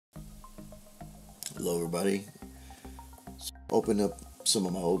Hello everybody. So opened up some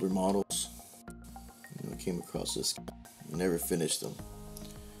of my older models. I came across this guy. I never finished him.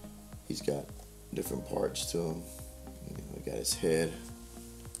 He's got different parts to him. I got his head.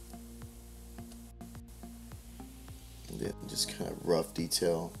 And then just kind of rough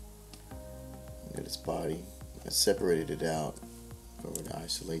detail. I got his body. I separated it out. If I were to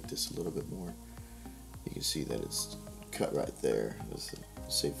isolate this a little bit more, you can see that it's cut right there. That's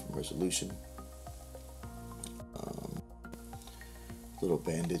a safe resolution. Little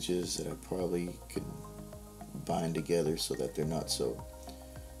bandages that I probably could bind together so that they're not so,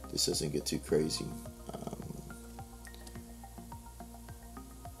 this doesn't get too crazy.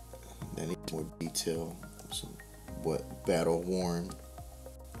 I need more detail, some battle worn,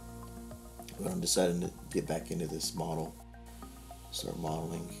 but I'm deciding to get back into this model, start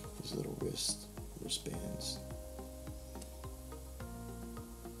modeling these little wristbands,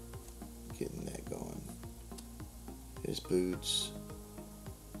 getting that going. His boots.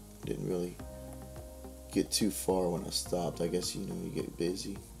 Didn't really get too far when I stopped. I guess you get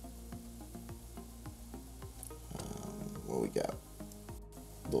busy. We got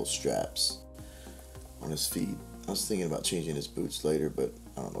little straps on his feet. I was thinking about changing his boots later, but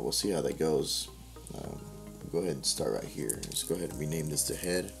I don't know. We'll see how that goes. Go ahead and start right here. Let's go ahead and rename this to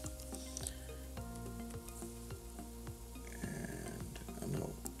head. And I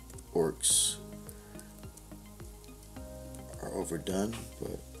know orcs are overdone,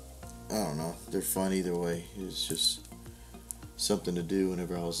 but I don't know. They're fun either way. It's just something to do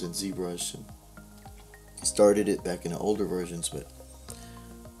whenever I was in ZBrush. And started it back in the older versions, but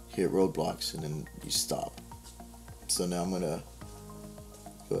hit roadblocks and then you stop. So now I'm going to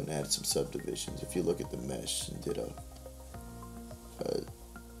go ahead and add some subdivisions. If you look at the mesh and did a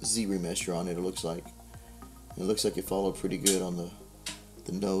Z remesher on it, it looks like it followed pretty good on the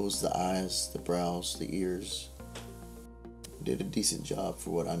nose, the eyes, the brows, the ears. Did a decent job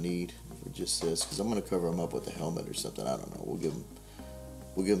for what I need for just this, because I'm gonna cover him up with a helmet or something. I don't know. We'll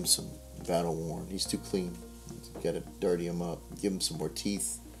give him some battle worn. He's too clean. Got to dirty him up. Give him some more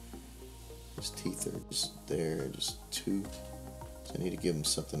teeth. His teeth are just there, just two. So I need to give him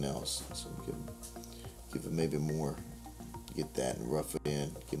something else. So give him maybe more. Get that and rough it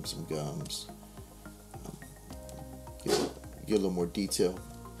in. Give him some gums. Get a little more detail.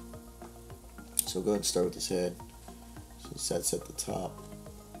 So go ahead and start with his head. So that's at the top,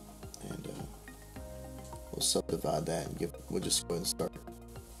 and we'll subdivide that and we'll just go ahead and start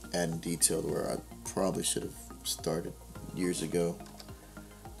adding detail to where I probably should have started years ago.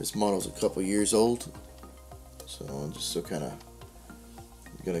 This model's a couple years old, so I'm just kind of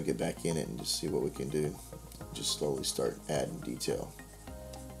gonna get back in it and just see what we can do. Just slowly start adding detail.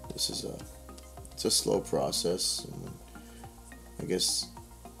 This is it's a slow process, and I guess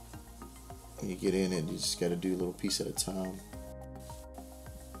when you get in it, you just got to do a little piece at a time.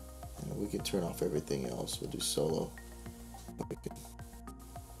 We can turn off everything else. We'll do solo. We can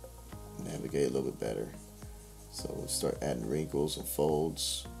navigate a little bit better. So we'll start adding wrinkles and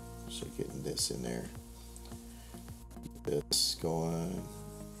folds. Start getting this in there. Get this going.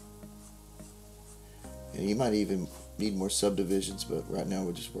 And you might even need more subdivisions, but right now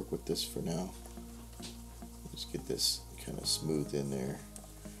we'll just work with this for now. Just get this kind of smooth in there.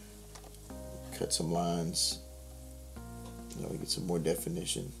 Cut some lines. We get some more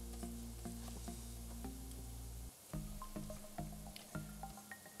definition.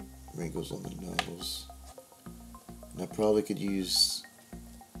 Wrinkles on the nose. And I probably could use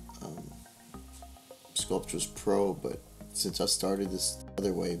Sculptris Pro, but since I started this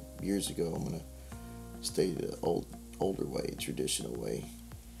other way years ago, I'm gonna stay the older way, traditional way.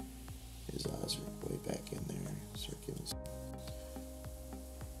 His eyes are way back in there. Start giving some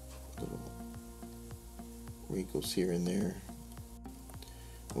little wrinkles here and there.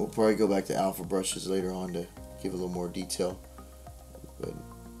 We'll probably go back to alpha brushes later on to give a little more detail. But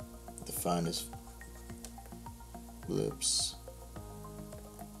define his lips.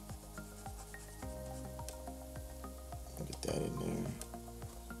 Get that in there.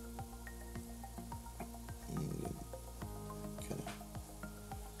 And kind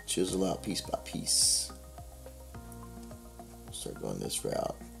of chisel out piece by piece. Start going this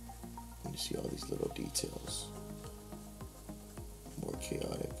route. And you see all these little details. More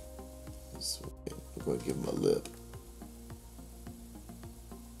chaotic. We're going to give him a lip.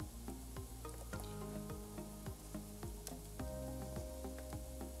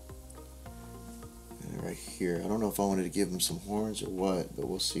 And right here, I don't know if I wanted to give him some horns or what, but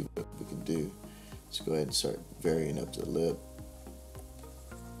we'll see what we can do. Let's go ahead and start varying up the lip.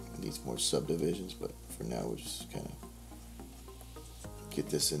 It needs more subdivisions, but for now we'll just kind of get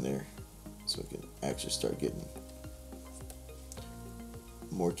this in there so we can actually start getting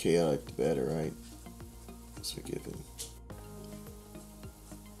more chaotic the better, right? So given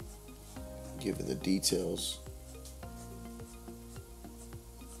the details.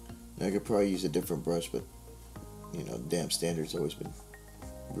 Now, I could probably use a different brush, but you know, damp standard's always been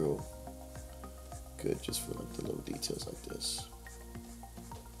real good just for like the little details like this.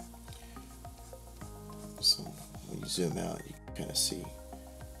 So when you zoom out, you can kind of see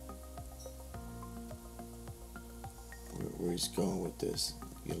where he's going with this.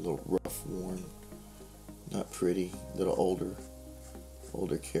 You get a little rough, worn, not pretty, a little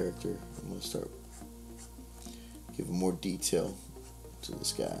older character. I'm gonna start giving more detail to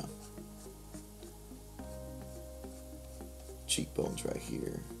this guy. Cheekbones right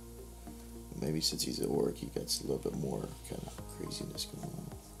here. Maybe since he's an orc, he gets a little bit more kind of craziness going on.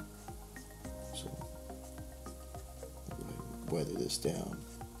 So weather this down.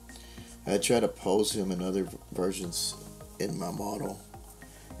 I tried to pose him in other versions in my model,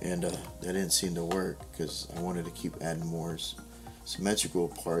 and that didn't seem to work because I wanted to keep adding more symmetrical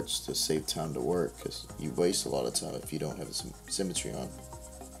parts to save time to work, because you waste a lot of time if you don't have some symmetry on,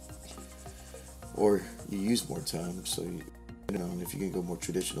 or you use more time. So you know, if you can go more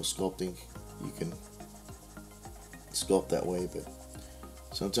traditional sculpting, you can sculpt that way, but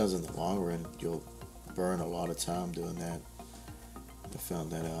sometimes in the long run you'll burn a lot of time doing that. I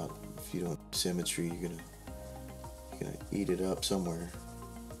found that out. If you don't have symmetry, you're gonna eat it up somewhere,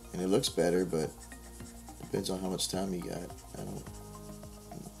 and it looks better, but depends on how much time you got.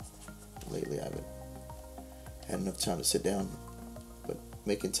 Lately I haven't had enough time to sit down, but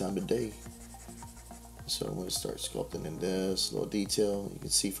making time today. So I'm going to start sculpting in this little detail. You can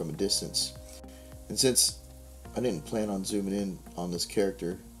see from a distance. And since I didn't plan on zooming in on this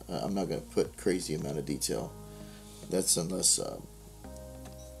character, I'm not going to put crazy amount of detail. That's unless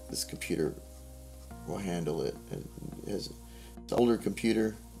this computer will handle it. It's an older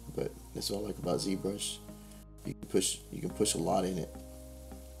computer, but that's what I like about ZBrush. You can push a lot in it.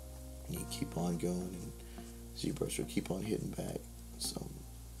 And you keep on going, and ZBrush will keep on hitting back. So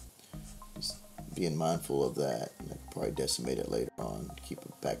just being mindful of that, and I can probably decimate it later on, keep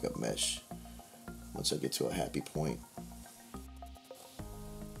a backup mesh once I get to a happy point.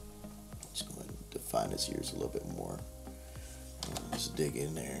 Just go ahead and define his ears a little bit more. Just dig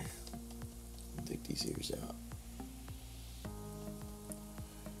in there, dig these ears out,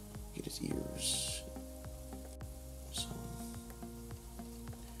 get his ears. So,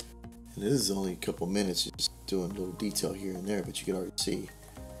 and this is only a couple minutes, just doing a little detail here and there, but you can already see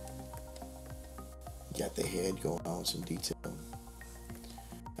got the head going on with some detail.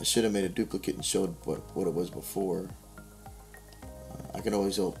 I should have made a duplicate and showed what it was before. I can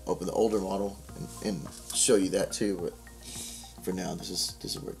always open the older model and show you that too, but for now this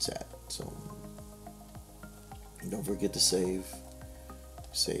is where it's at. So don't forget to save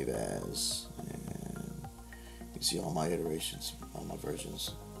as, and you can see all my iterations, all my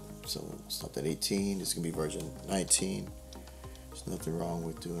versions. So it's not that 18, it's gonna be version 19. There's nothing wrong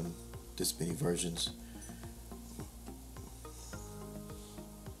with doing this many versions.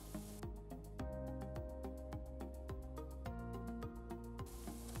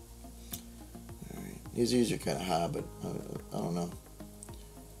 Alright, these ears are kind of high, but I don't know.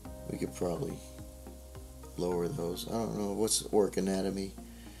 We could probably lower those. I don't know what's orc anatomy.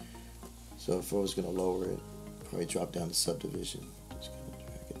 So if I was gonna lower it, probably drop down to subdivision. Just gonna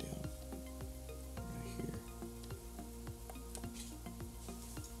drag it down right here.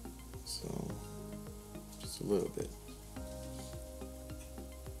 So just a little bit.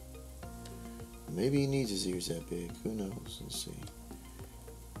 Maybe he needs his ears that big. Who knows? Let's see.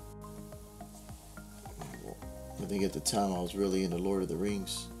 I think at the time I was really into Lord of the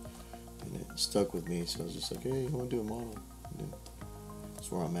Rings, and it stuck with me. So I was just like, hey, I want to do a model. And then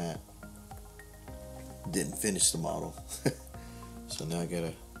that's where I'm at. Didn't finish the model. So now I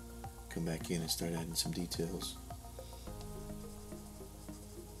gotta come back in and start adding some details.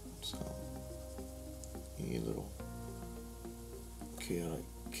 So you need a little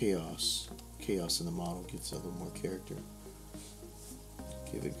chaos in the model, gets a little more character.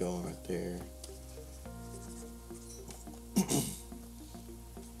 Give it going right there.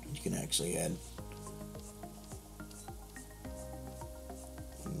 You can actually add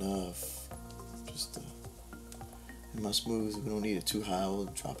enough. Just in my smooth, we don't need it too high. We'll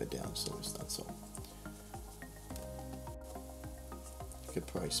drop it down so it's not so. You could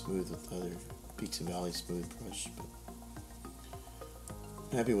probably smooth with other Peaks and Valleys smooth brush, but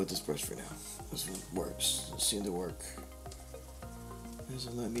I'm happy with this brush for now. This one works. It seemed to work. It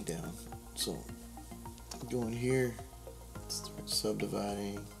doesn't let me down. So go in here, start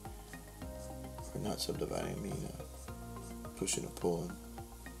subdividing. or not subdividing, I mean pushing and pulling.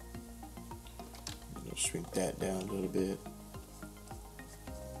 I'll shrink that down a little bit.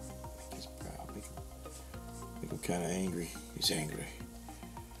 Make his brow, make him kind of angry. He's angry.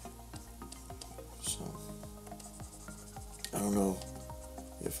 So I don't know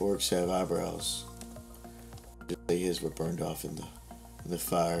if orcs have eyebrows. His were burned off in the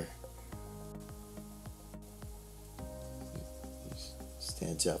fire. He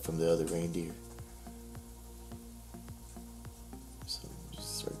stands out from the other reindeer. So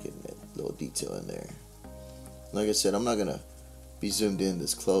just start getting that little detail in there. Like I said, I'm not gonna be zoomed in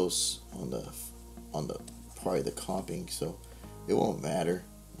this close on the part of the comping, so it won't matter.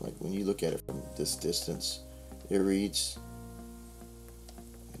 Like when you look at it from this distance, it reads.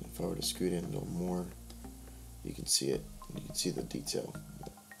 And if I were to scoot in a little more, you can see it. You can see the detail.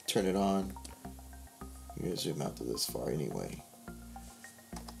 Turn it on. You're gonna zoom out to this far anyway.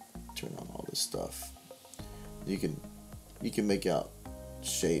 Turn on all this stuff. You can make out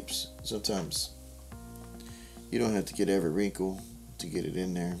shapes. Sometimes you don't have to get every wrinkle to get it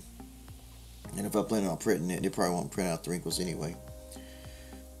in there. And if I plan on printing it, they probably won't print out the wrinkles anyway.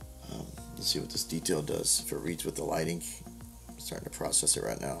 Let's see what this detail does. If it reads with the lighting. I'm starting to process it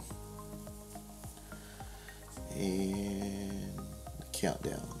right now. And the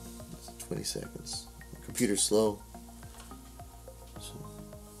countdown, 20 seconds. Computer's slow. So,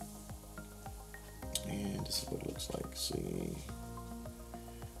 and this is what it looks like. See,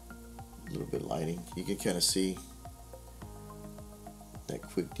 a little bit of lighting. You can kind of see that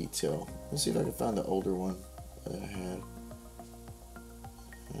quick detail. Let's see if I can find the older one that I had.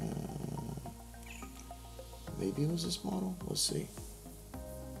 Maybe it was this model. Let's see.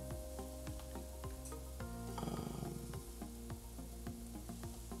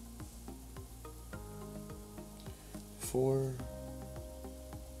 Before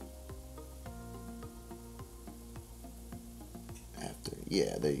after,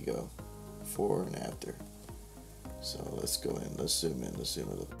 yeah, there you go, before and after. So let's go in, let's zoom in, let's zoom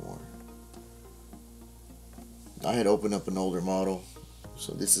a little more. I had opened up an older model,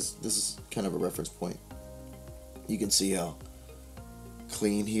 so this is kind of a reference point. You can see how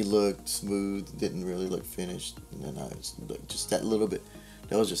clean he looked, smooth, didn't really look finished. And then I looked just that little bit.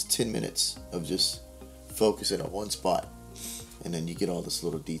 That was just 10 minutes of just focusing on one spot, and then you get all this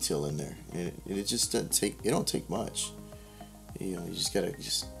little detail in there, and it just doesn't take. It don't take much. You know, you just gotta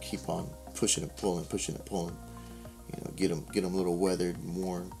just keep on pushing and pulling, pushing and pulling. You know, get them a little weathered and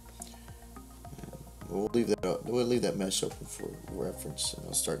worn. We'll leave that up. We'll leave that mesh open for reference, and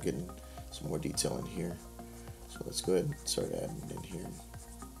I'll start getting some more detail in here. So let's go ahead and start adding in here.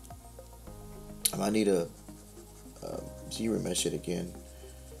 I might need a remesh it again,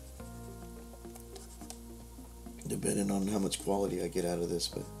 depending on how much quality I get out of this,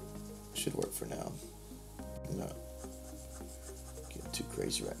 but it should work for now. I'm not getting too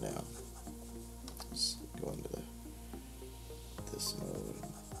crazy right now. Let's go into this mode.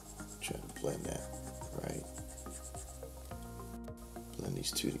 Try to blend that right. Blend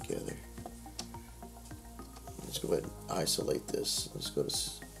these two together. Let's go ahead and isolate this. Let's go to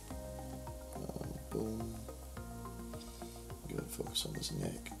boom. Go ahead and focus on this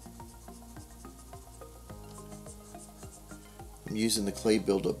neck. I'm using the clay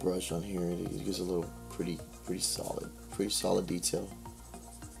buildup brush on here. It gives a little pretty solid detail.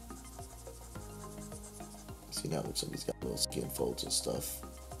 See, now it looks like he's got little skin folds and stuff.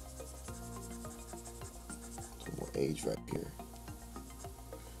 A little more age right here.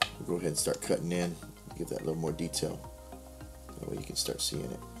 We'll go ahead and start cutting in. Give that a little more detail. That way you can start seeing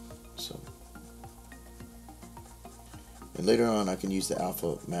it. So, and later on I can use the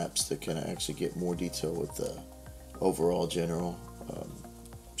alpha maps to kind of actually get more detail with the overall general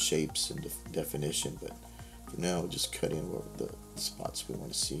shapes and definition. But for now, we'll just cut in the spots we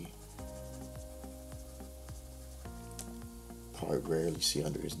want to see. Probably rarely see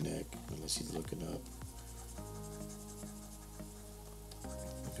under his neck unless he's looking up.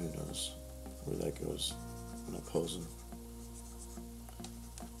 Who knows where that goes when I'm posing.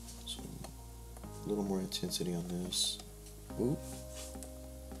 So a little more intensity on this. Oop.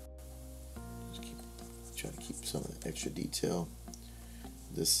 Just trying to keep some of the extra detail.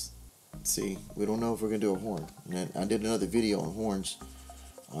 This, see, we don't know if we're gonna do a horn. And I did another video on horns,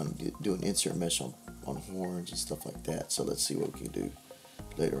 on doing insert mesh on horns and stuff like that. So let's see what we can do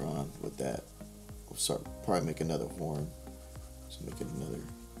later on with that. We'll start probably make another horn. So make it another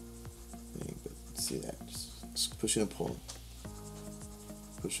thing, but see that, just pushing and pulling,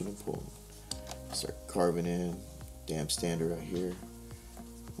 pushing and pulling. Start carving in dam standard right here,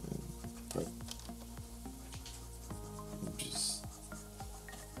 and just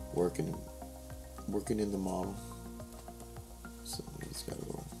working working in the model. So it's got a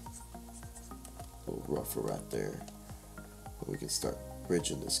little rougher right there. But we can start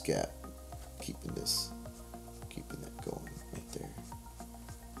bridging this gap, keeping that going right there.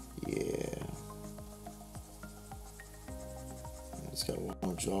 Yeah. It's got a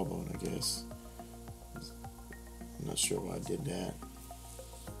long jawbone, I guess. I'm not sure why I did that.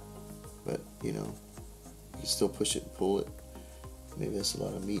 But, you know, you can still push it and pull it. Maybe that's a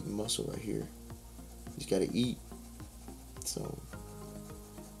lot of meat and muscle right here. He's got to eat. So,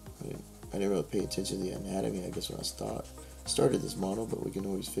 I didn't really pay attention to the anatomy, I guess, when I started this model, but we can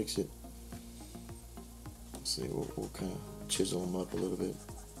always fix it. Let's see, we'll kind of chisel him up a little bit.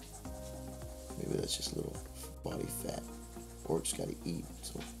 Maybe that's just a little body fat. Orc's got to eat,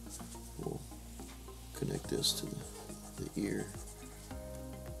 so we'll connect this to the ear.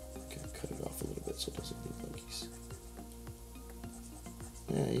 Kind of cut it off a little bit so it doesn't look like he's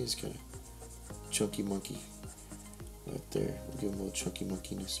kind of chunky monkey right there. We'll give him a little chunky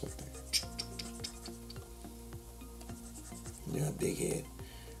monkeyness right there. Yeah, big head.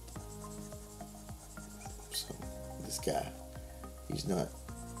 So this guy, he's not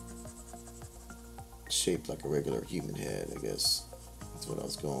shaped like a regular human head, I guess. That's what I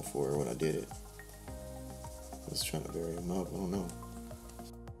was going for when I did it. I was trying to vary him up, I don't know.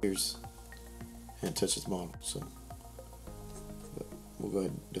 Here's hand touches model, so but we'll go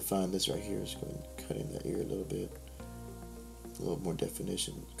ahead and define this right here. Just go ahead and cut in that ear a little bit. A little more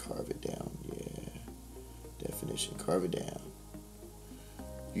definition, carve it down, yeah. Definition, carve it down.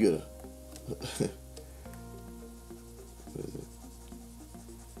 You gotta what is it?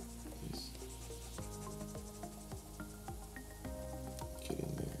 Get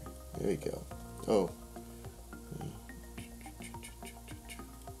in there. There you go. Oh.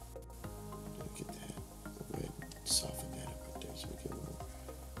 Get that. Go ahead and soften that up right there so we get a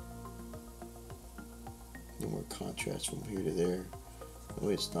little more contrast from here to there. That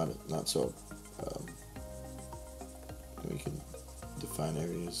way it's not so we can define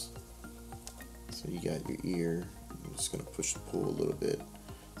areas. So you got your ear. I'm just gonna push and pull a little bit.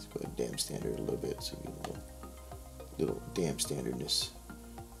 Let's go ahead and damp standard a little bit so we get a little damp standardness.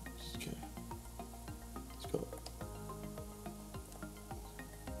 Okay. Let's go.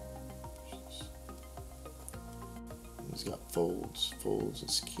 It's got folds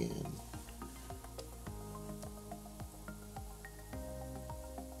and skin.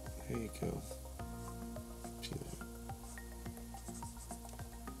 There you go. See that?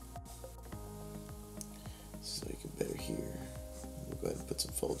 So you can better hear. We'll go ahead and put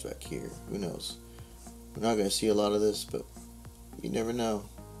some folds back here. Who knows? We're not going to see a lot of this, but you never know.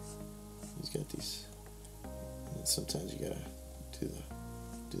 He's got these. And sometimes you got to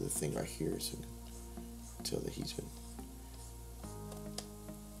do the thing right here so you can tell that he's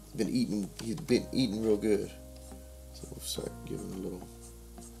been eating. He's been eating real good. So we'll start giving him a little.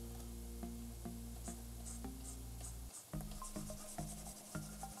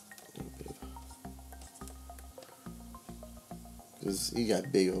 Because he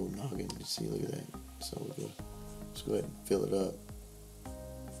got big old noggin, you see, look at that. So we'll just go ahead and fill it up.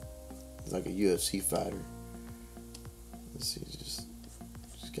 It's like a UFC fighter. Let's see, just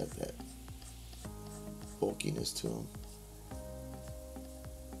got that bulkiness to him.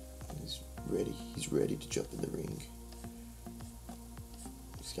 And he's ready to jump in the ring.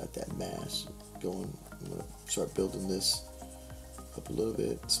 He's got that mass going. I'm gonna start building this up a little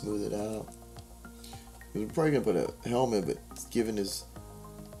bit, smooth it out. We're probably gonna put a helmet, but given his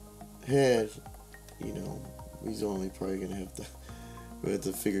head, you know, he's only probably gonna have to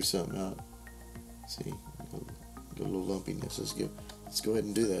figure something out. See, get a little lumpiness. Let's go ahead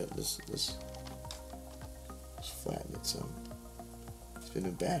and do that. Let's flatten it some. It's been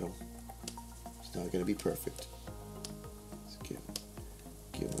a battle. It's not gonna be perfect. Let's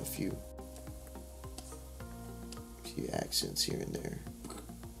give him a few accents here and there.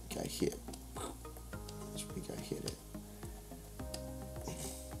 Got hit. That's where he got hit at.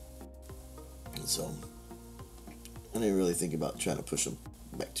 And so I didn't really think about trying to push him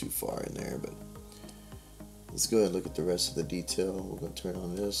back too far in there, but let's go ahead and look at the rest of the detail. We're going to turn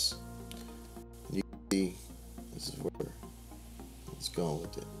on this. And you can see this is where it's going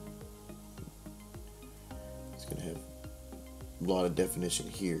with it. It's going to have a lot of definition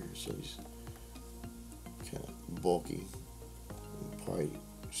here, so he's kind of bulky. Probably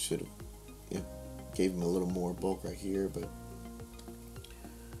should have gave him a little more bulk right here, but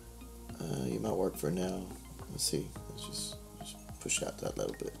it might work for now. Let's see. Let's just push out that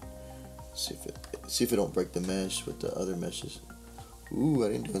little bit. See if it don't break the mesh with the other meshes. Ooh, I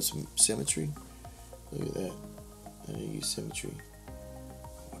didn't do some symmetry. Look at that. I didn't use symmetry.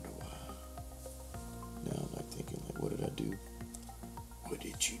 I wonder why.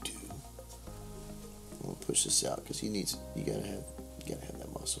 push this out because you gotta have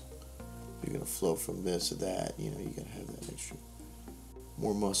that muscle. If you're gonna flow from this to that, you gotta have that extra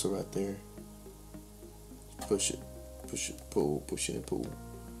more muscle right there. Push it, pull, push it and pull.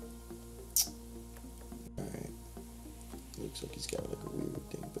 All right. Looks like he's got like a weird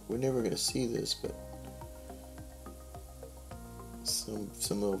thing, but we're never gonna see this. But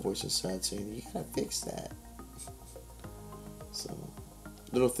some little voice inside saying you gotta fix that. So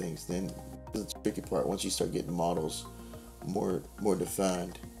little things. Then the tricky part, once you start getting models more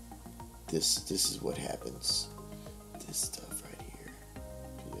defined, this is what happens. This stuff right here.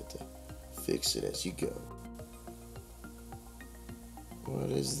 You have to fix it as you go. What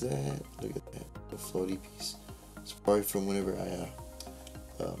is that? Look at that, the floaty piece. It's probably from whenever I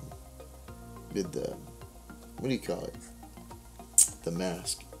did the, what do you call it? The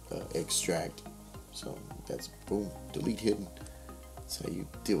mask extract. So that's boom, delete hidden. That's how you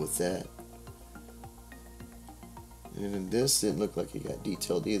deal with that. And then this didn't look like it got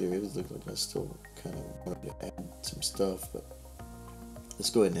detailed either. It looked like I still kind of wanted to add some stuff, but let's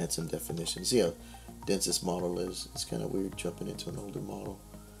go ahead and add some definition. See how dense this model is? It's kind of weird jumping into an older model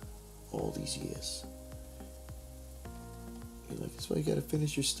all these years. You're like, that's why you gotta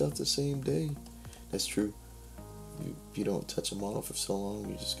finish your stuff the same day. That's true. If you don't touch a model for so long,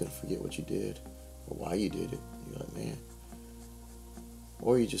 you're just gonna forget what you did or why you did it. You're like, man.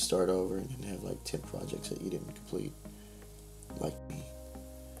 Or you just start over and then have like 10 projects that you didn't complete, like me.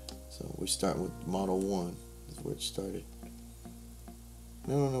 So we're starting with model 1. That's where it started. I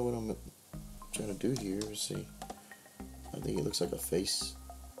don't know what I'm trying to do here. Let's see. I think it looks like a face.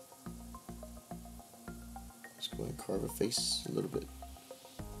 Let's go ahead and carve a face a little bit.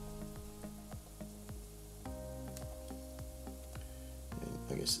 And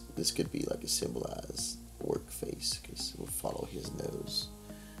I guess this could be like a symbolized orc face, because we'll follow his nose.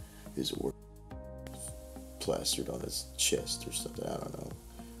 His orc plastered on his chest or something. I don't know.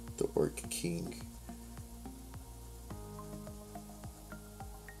 The Orc King.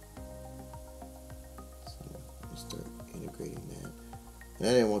 So we'll start integrating that. And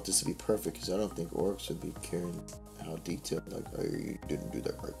I didn't want this to be perfect because I don't think orcs would be caring how detailed. Like, oh, you didn't do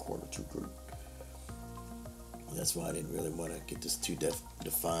that right corner too good. That's why I didn't really want to get this too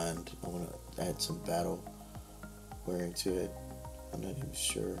defined. I want to add some battle wearing to it. I'm not even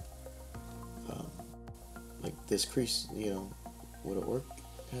sure. Like this crease, would an orc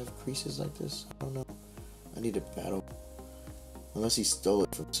have creases like this? I don't know. I need a battle. Unless he stole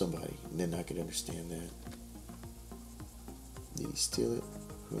it from somebody, and then I could understand that. Did he steal it?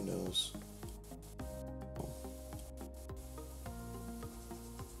 Who knows?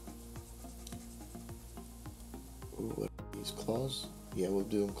 Ooh, what are these claws? Yeah, we'll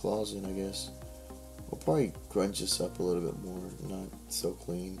do them claws in, I guess. We'll probably grunge this up a little bit more, not so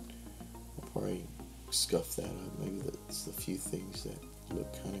clean. We'll probably scuff that up. Maybe that's the few things that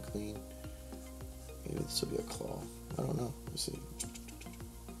look kind of clean. Maybe this will be a claw. I don't know. Let's see.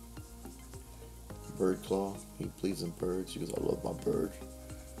 Bird claw. He believes in birds because I love my bird.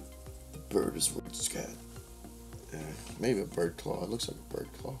 The bird is what it's got. Maybe a bird claw. It looks like a bird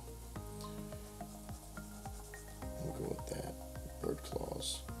claw. We'll go with that. Bird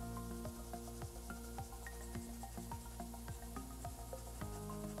claws.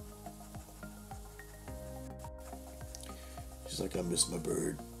 She's like, I miss my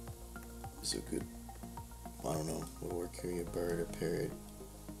bird. Is it good? I don't know. Would work here, a bird, a parrot.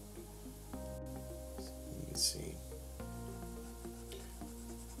 You can see.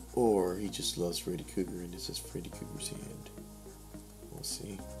 Or he just loves Freddy Krueger and this is Freddy Krueger's hand. We'll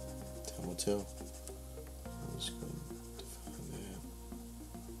see. Time will tell. I'm just going to define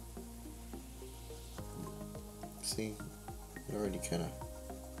that. See? It already kind of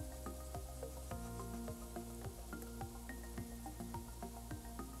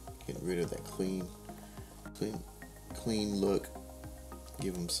getting rid of that clean look.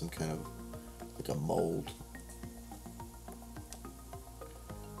 Give him some kind of like a mold.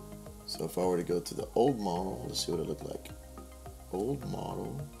 So if I were to go to the old model, let's see what it looked like. Old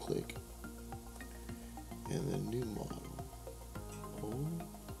model, click, and then new model. Old,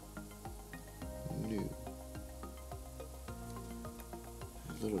 new.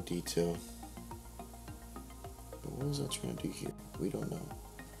 A little detail. But what was I trying to do here? We don't know.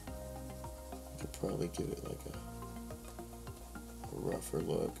 I could probably give it like a rougher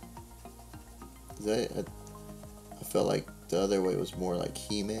look. I felt like the other way was more like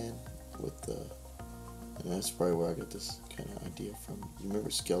He-Man with the, and that's probably where I got this kind of idea from. You remember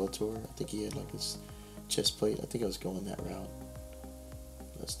Skeletor? I think he had like his chest plate. I think I was going that route.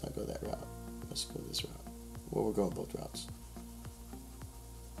 Let's not go that route. Let's go this route. Well, we're going both routes.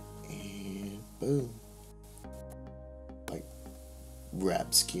 And boom.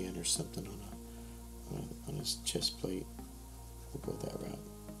 wrap skin or something on his chest plate. We'll go that route.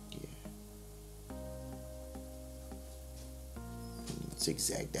 Yeah. And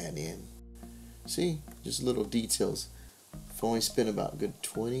zigzag that in. See, just little details. I've only spent about a good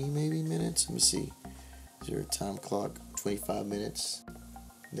 20 maybe minutes. Let me see. Is there a time clock? 25 minutes.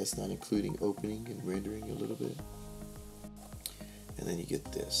 That's not including opening and rendering a little bit. And then you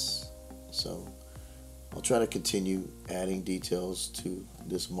get this. So I'll try to continue adding details to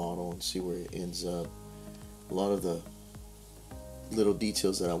this model and see where it ends up. A lot of the little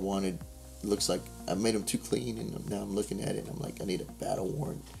details that I wanted, looks like I made them too clean, and now I'm looking at it and I'm like, I need a battle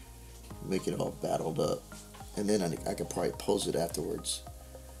worn, make it all battled up, and then I could probably pose it afterwards.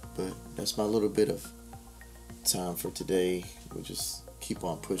 But that's my little bit of time for today. We'll just keep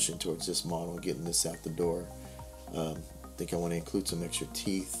on pushing towards this model, getting this out the door. I think I want to include some extra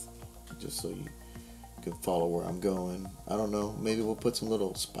teeth, just so you can follow where I'm going. I don't know, maybe we'll put some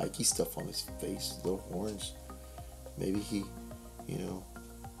little spiky stuff on his face, little horns. Maybe he,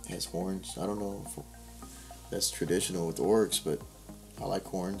 has horns. I don't know if that's traditional with orcs, but I like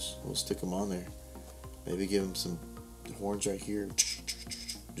horns. We'll stick them on there. Maybe give him some horns right here.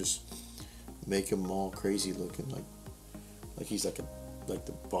 Just make him all crazy looking, like he's like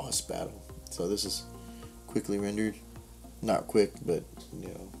the boss battle. So this is quickly rendered. Not quick, but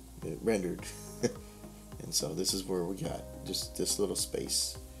it rendered. And so this is where we got just this little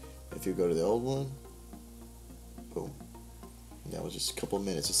space. If you go to the old one, boom. And that was just a couple of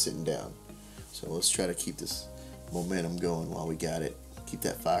minutes of sitting down. So let's try to keep this momentum going while we got it. Keep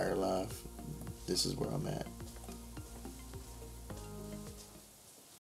that fire alive. This is where I'm at.